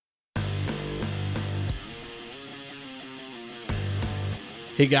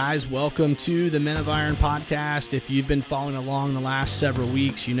Hey guys, welcome to the Men of Iron podcast. If you've been following along the last several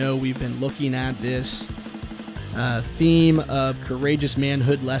weeks, you know we've been looking at this theme of courageous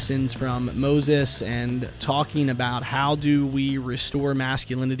manhood lessons from Moses and talking about how do we restore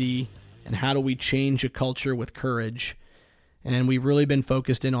masculinity and how do we change a culture with courage. And we've really been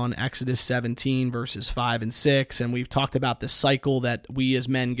focused in on Exodus 17 verses 5 and 6, and we've talked about the cycle that we as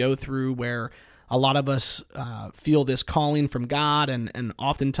men go through where a lot of us feel this calling from God, and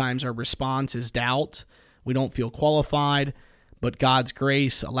oftentimes our response is doubt. We don't feel qualified, but God's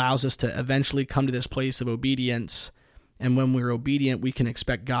grace allows us to eventually come to this place of obedience, and when we're obedient, we can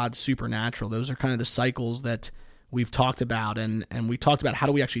expect God's supernatural. Those are kind of the cycles that we've talked about, and we talked about how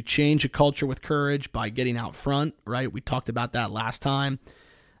do we actually change a culture with courage by getting out front, right? We talked about that last time.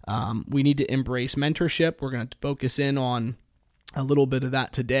 We need to embrace mentorship. We're going to focus in on a little bit of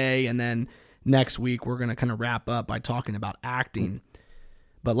that today, and then next week, we're going to kind of wrap up by talking about acting.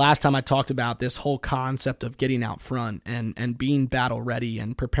 But last time I talked about this whole concept of getting out front and being battle ready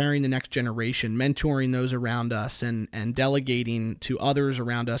and preparing the next generation, mentoring those around us and delegating to others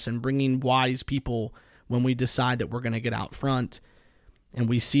around us and bringing wise people when we decide that we're going to get out front. And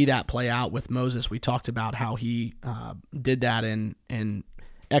we see that play out with Moses. We talked about how he did that in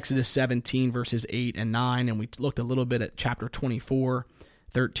Exodus 17 verses 8 and 9, and we looked a little bit at chapter 24,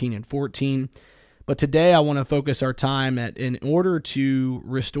 13 and 14. But today I want to focus our time at, in order to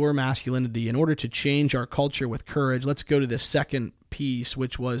restore masculinity, in order to change our culture with courage, let's go to the second piece,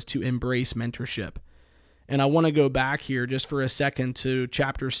 which was to embrace mentorship. And I want to go back here just for a second to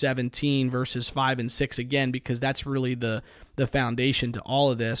chapter 17, verses 5 and 6 again, because that's really the foundation to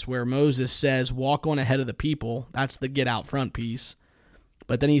all of this, where Moses says, walk on ahead of the people. That's the get out front piece.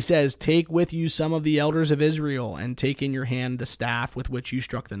 But then he says, take with you some of the elders of Israel and take in your hand the staff with which you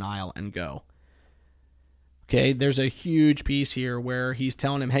struck the Nile and go. Okay, there's a huge piece here where he's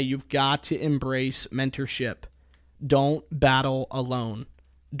telling him, hey, you've got to embrace mentorship. Don't battle alone.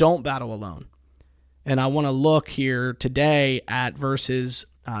 Don't battle alone. And I want to look here today at verses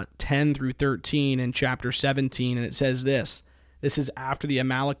 10 through 13 in chapter 17, and it says this. This is after the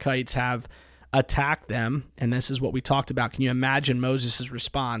Amalekites have attack them, and this is what we talked about. Can you imagine Moses'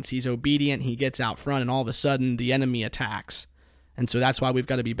 response? He's obedient, he gets out front, and all of a sudden the enemy attacks. And so that's why we've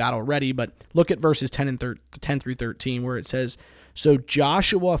got to be battle ready. But look at verses 10 through 13, where it says, so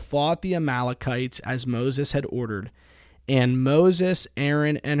Joshua fought the Amalekites as Moses had ordered, and Moses,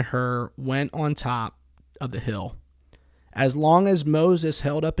 Aaron, and Hur went on top of the hill. As long as Moses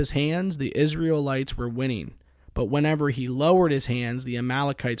held up his hands, the Israelites were winning. But whenever he lowered his hands, the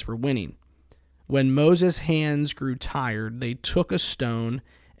Amalekites were winning. When Moses' hands grew tired, they took a stone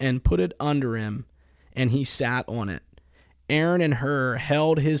and put it under him, and he sat on it. Aaron and Hur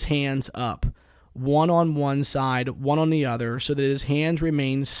held his hands up, one on one side, one on the other, so that his hands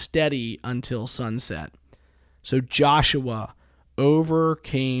remained steady until sunset. So Joshua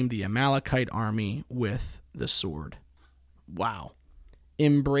overcame the Amalekite army with the sword. Wow.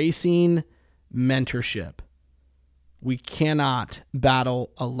 Embracing mentorship. We cannot battle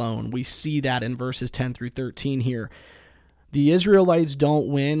alone. We see that in verses 10 through 13 here. The Israelites don't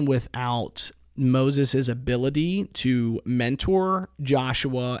win without Moses' ability to mentor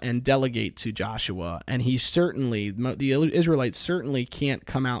Joshua and delegate to Joshua. And the Israelites certainly can't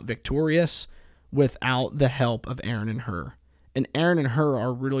come out victorious without the help of Aaron and Hur. And Aaron and Hur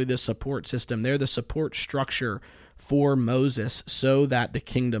are really the support system. They're the support structure for Moses so that the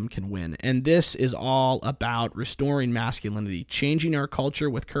kingdom can win. And this is all about restoring masculinity, changing our culture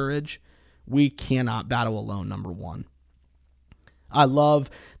with courage. We cannot battle alone, number one. I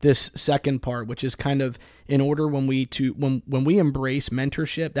love this second part, which is kind of in order when we embrace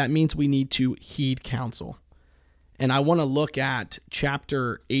mentorship, that means we need to heed counsel. And I want to look at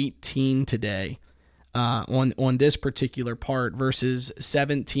chapter 18 today on this particular part, verses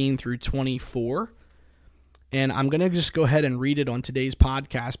 17 through 24. And I'm going to just go ahead and read it on today's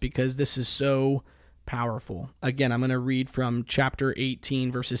podcast because this is so powerful. Again, I'm going to read from chapter 18,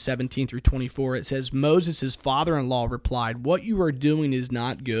 verses 17 through 24. It says, Moses' father-in-law replied, what you are doing is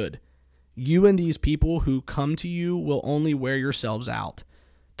not good. You and these people who come to you will only wear yourselves out.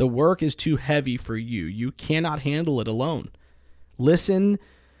 The work is too heavy for you. You cannot handle it alone. Listen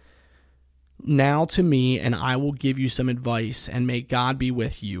now to me, and I will give you some advice, and may God be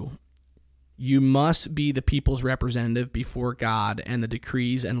with you. You must be the people's representative before God and the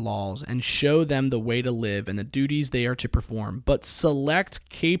decrees and laws, and show them the way to live and the duties they are to perform. But select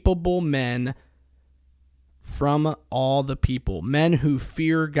capable men from all the people, men who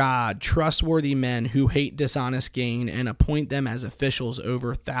fear God, trustworthy men who hate dishonest gain, and appoint them as officials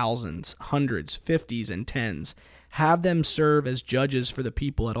over thousands, hundreds, fifties, and tens. Have them serve as judges for the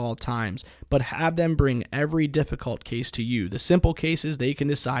people at all times, but have them bring every difficult case to you. The simple cases they can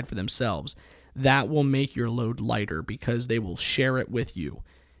decide for themselves. That will make your load lighter because they will share it with you.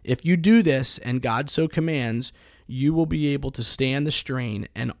 If you do this, and God so commands, you will be able to stand the strain,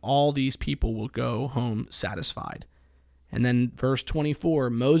 and all these people will go home satisfied. And then verse 24,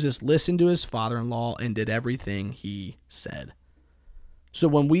 Moses listened to his father-in-law and did everything he said. So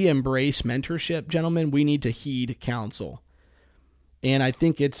when we embrace mentorship, gentlemen, we need to heed counsel. And I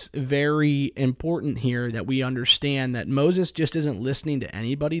think it's very important here that we understand that Moses just isn't listening to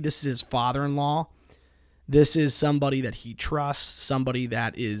anybody. This is his father-in-law. This is somebody that he trusts, somebody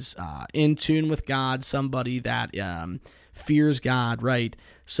that is in tune with God, somebody that fears God, right?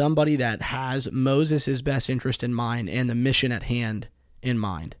 Somebody that has Moses' best interest in mind and the mission at hand in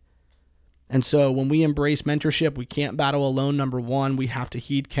mind. And so when we embrace mentorship, we can't battle alone, number one. We have to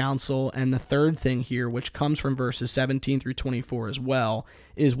heed counsel. And the third thing here, which comes from verses 17 through 24 as well,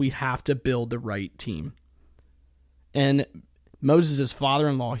 is we have to build the right team. And Moses'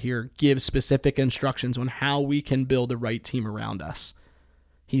 father-in-law here gives specific instructions on how we can build the right team around us.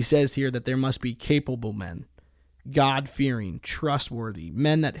 He says here that there must be capable men, God-fearing, trustworthy,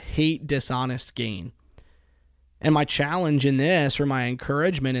 men that hate dishonest gain. And my challenge in this, or my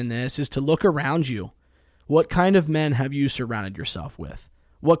encouragement in this, is to look around you. What kind of men have you surrounded yourself with?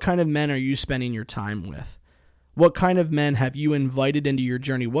 What kind of men are you spending your time with? What kind of men have you invited into your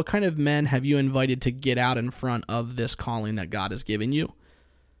journey? What kind of men have you invited to get out in front of this calling that God has given you?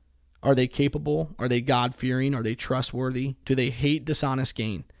 Are they capable? Are they God-fearing? Are they trustworthy? Do they hate dishonest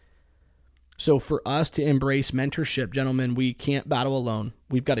gain? So for us to embrace mentorship, gentlemen, we can't battle alone.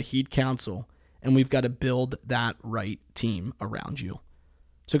 We've got to heed counsel, and we've got to build that right team around you.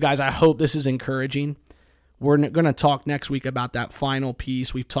 So guys, I hope this is encouraging. We're going to talk next week about that final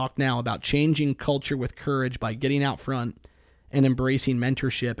piece. We've talked now about changing culture with courage by getting out front and embracing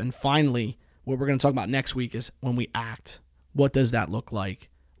mentorship. And finally, what we're going to talk about next week is when we act. What does that look like?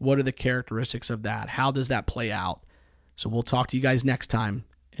 What are the characteristics of that? How does that play out? So we'll talk to you guys next time.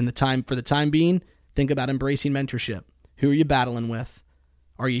 For the time being, think about embracing mentorship. Who are you battling with?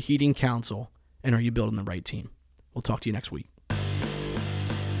 Are you heeding counsel? And are you building the right team? We'll talk to you next week.